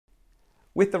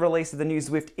With the release of the new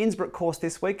Zwift Innsbruck course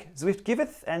this week, Zwift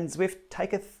giveth and Zwift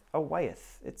taketh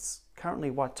awayeth. It's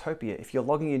currently Watopia if you're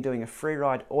logging in doing a free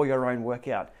ride or your own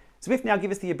workout. Zwift now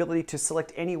give us the ability to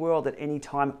select any world at any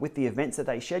time with the events that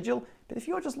they schedule, but if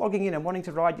you're just logging in and wanting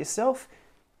to ride yourself,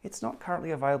 it's not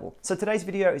currently available. So today's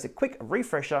video is a quick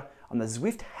refresher on the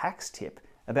Zwift hacks tip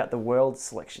about the world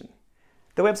selection.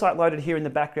 The website loaded here in the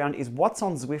background is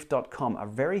whatsonzwift.com, a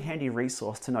very handy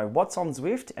resource to know what's on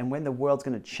Zwift and when the world's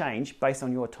going to change based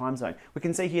on your time zone. We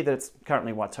can see here that it's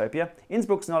currently Watopia.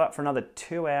 Innsbruck's not up for another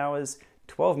 2 hours,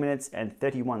 12 minutes and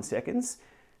 31 seconds.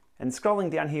 And scrolling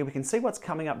down here, we can see what's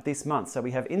coming up this month. So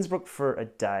we have Innsbruck for a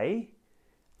day,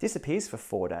 disappears for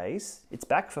 4 days, it's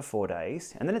back for 4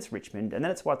 days, and then it's Richmond, and then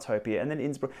it's Watopia, and then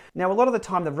Innsbruck. Now, a lot of the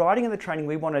time, the riding and the training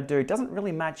we want to do doesn't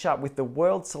really match up with the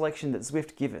world selection that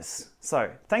Zwift give us.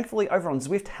 So, thankfully, over on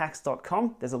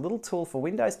zwifthacks.com, there's a little tool for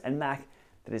Windows and Mac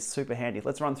that is super handy.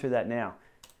 Let's run through that now.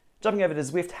 Jumping over to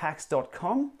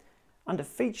zwifthacks.com, under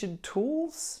Featured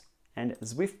Tools and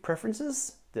Zwift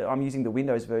Preferences, I'm using the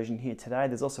Windows version here today.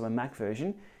 There's also a Mac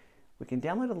version. We can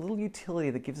download a little utility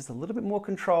that gives us a little bit more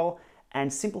control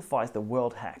and simplifies the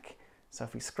world hack. So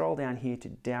if we scroll down here to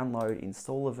download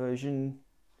installer version,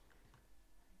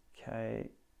 okay,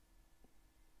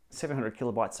 700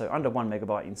 kilobytes, so under 1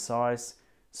 megabyte in size,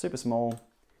 super small.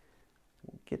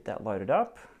 We'll get that loaded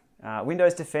up.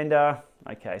 Windows Defender,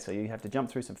 okay, so you have to jump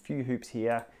through some few hoops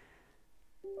here,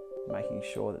 making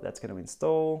sure that that's going to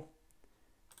install.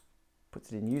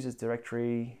 Puts it in users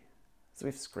directory,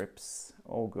 Zwift scripts,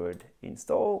 all good.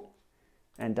 Install.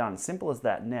 And done. Simple as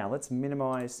that. Now let's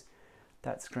minimize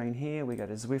that screen here. We go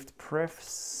to Zwift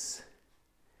Prefs,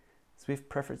 Zwift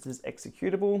Preferences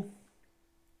Executable.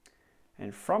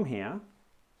 And from here,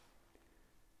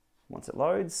 once it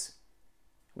loads,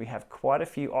 we have quite a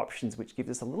few options which gives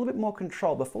us a little bit more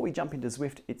control before we jump into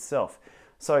Zwift itself.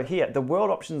 So here, the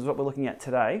world options is what we're looking at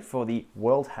today for the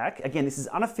world hack. Again, this is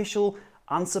unofficial,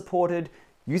 unsupported,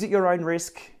 use at your own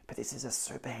risk, but this is a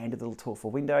super handy little tool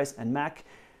for Windows and Mac.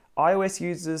 iOS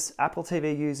users, Apple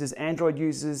TV users, Android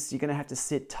users, you're going to have to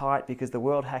sit tight because the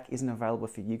world hack isn't available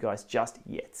for you guys just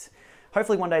yet.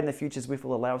 Hopefully one day in the future Zwift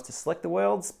will allow us to select the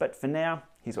worlds, but for now,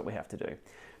 here's what we have to do.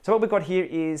 So what we've got here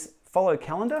is follow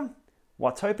calendar,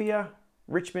 Watopia,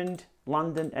 Richmond,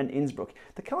 London, and Innsbruck.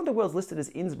 The calendar world's listed as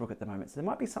Innsbruck at the moment, so there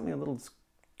might be something a little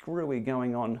screwy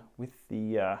going on with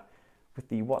the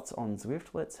what's on Zwift.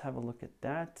 Let's have a look at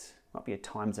that. Might be a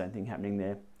time zone thing happening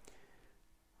there.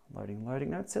 Loading.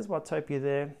 No, it says Watopia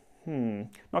there.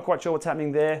 Not quite sure what's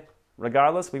happening there.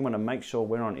 Regardless, we want to make sure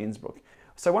we're on Innsbruck.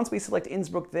 So once we select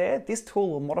Innsbruck there, this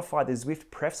tool will modify the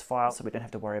Zwift prefs file so we don't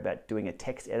have to worry about doing a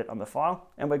text edit on the file,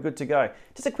 and we're good to go.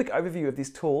 Just a quick overview of this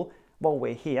tool while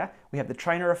we're here. We have the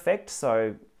trainer effect,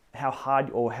 so how hard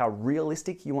or how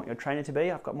realistic you want your trainer to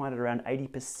be. I've got mine at around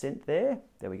 80% there.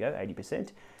 There we go, 80%.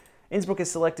 Innsbruck is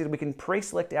selected. We can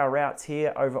pre-select our routes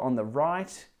here over on the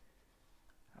right.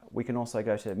 We can also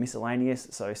go to miscellaneous,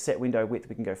 so set window width,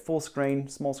 we can go full screen,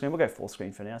 small screen, we'll go full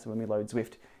screen for now, so when we load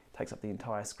Zwift, it takes up the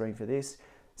entire screen for this.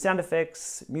 Sound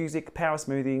effects, music, power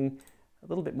smoothing, a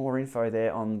little bit more info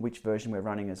there on which version we're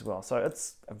running as well. So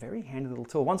it's a very handy little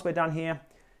tool. Once we're done here,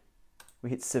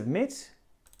 we hit submit,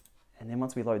 and then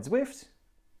once we load Zwift,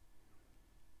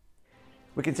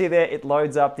 we can see there it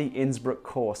loads up the Innsbruck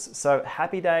course. So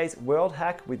happy days, world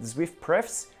hack with Zwift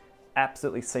Prefs,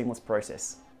 absolutely seamless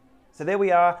process. So there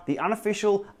we are, the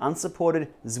unofficial, unsupported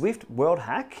Zwift world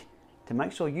hack to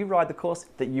make sure you ride the course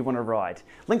that you want to ride.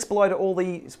 Links below to all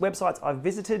the websites I've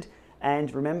visited,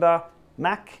 and remember,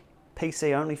 Mac,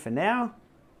 PC only for now,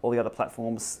 all the other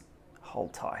platforms,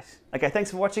 hold tight. Okay, thanks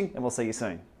for watching, and we'll see you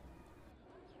soon.